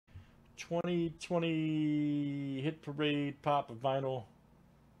2020 Hit Parade Pop Vinyl.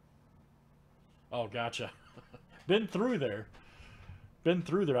 Oh, gotcha. Been through there. Been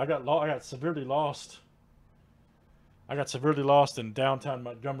through there. I got severely lost. I got severely lost in downtown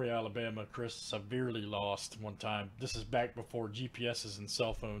Montgomery, Alabama, Chris. Severely lost one time. This is back before GPSs and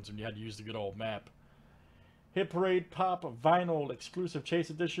cell phones, and you had to use the good old map. Hit Parade Pop Vinyl Exclusive Chase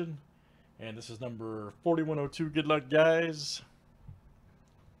Edition. And this is number 4102. Good luck, guys.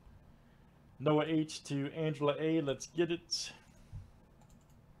 Noah H to Angela A. Let's get it.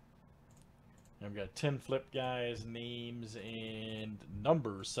 And we've got 10 flip guys, names, and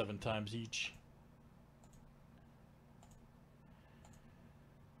numbers 7 times each.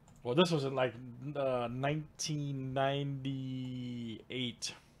 Well, this was in like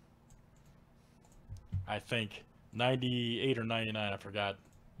 1998. I think 98 or 99, I forgot,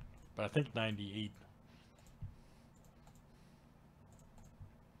 but I think 98.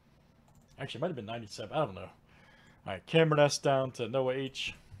 Actually, it might have been 97. I don't know. All right, Cameron S down to Noah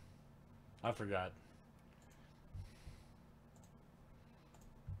H. I forgot.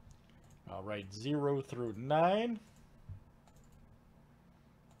 All right, 0 through 9.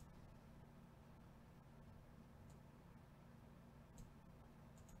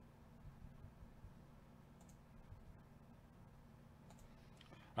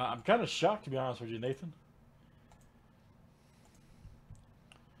 I'm kind of shocked, to be honest with you, Nathan.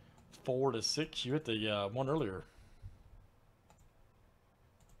 4 to 6. You hit the one earlier.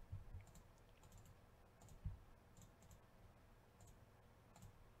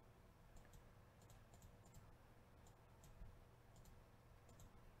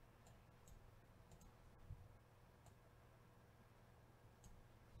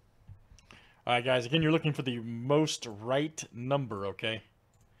 All right, guys. Again, you're looking for the most right number, okay?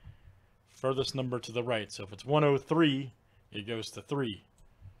 Furthest number to the right. So if it's 103, it goes to 3.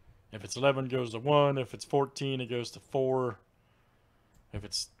 If it's 11, it goes to 1. If it's 14, it goes to 4. If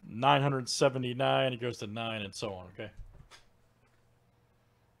it's 979, it goes to 9, and so on, okay?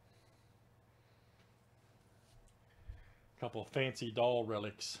 Couple fancy doll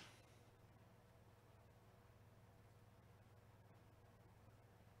relics.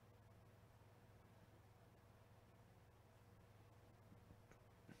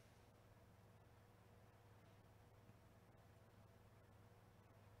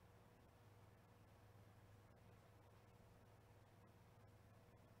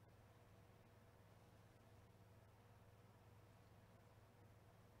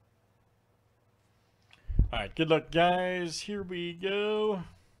 All right, good luck, guys. Here we go.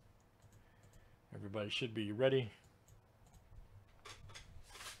 Everybody should be ready.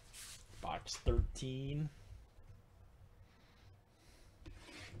 Box 13.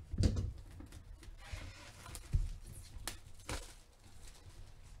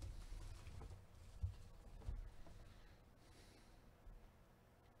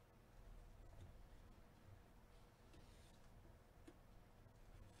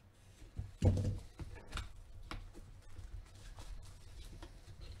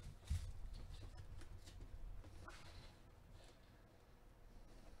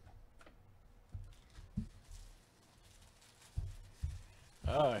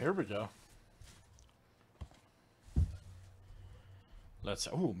 Here we go.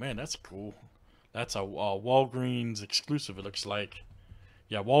 Oh man, that's cool. That's a Walgreens exclusive, it looks like.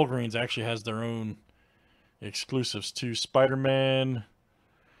 Yeah, Walgreens actually has their own exclusives too. Spider-Man,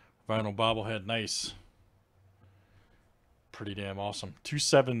 vinyl bobblehead, nice. Pretty damn awesome.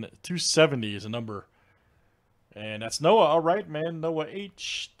 270 is a number. And that's Noah. All right, man. Noah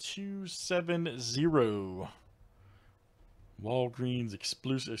H270. Walgreens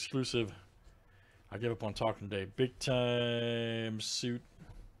exclusive. I give up on talking today. Big time suit.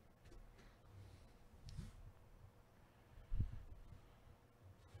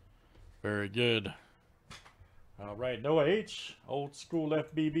 Very good. All right, Noah H. Old school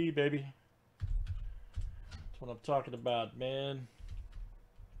FBB, baby. That's what I'm talking about, man.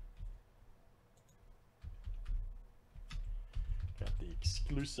 Got the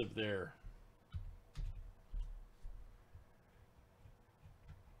exclusive there.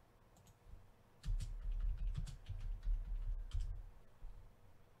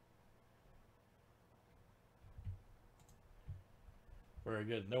 Very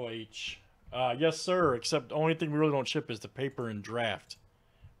good. No H. Yes, sir. Except the only thing we really don't ship is the paper and draft.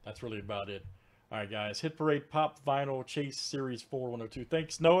 That's really about it. All right, guys. Hit Parade Pop Vinyl Chase Series 4102.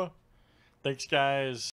 Thanks, Noah. Thanks, guys.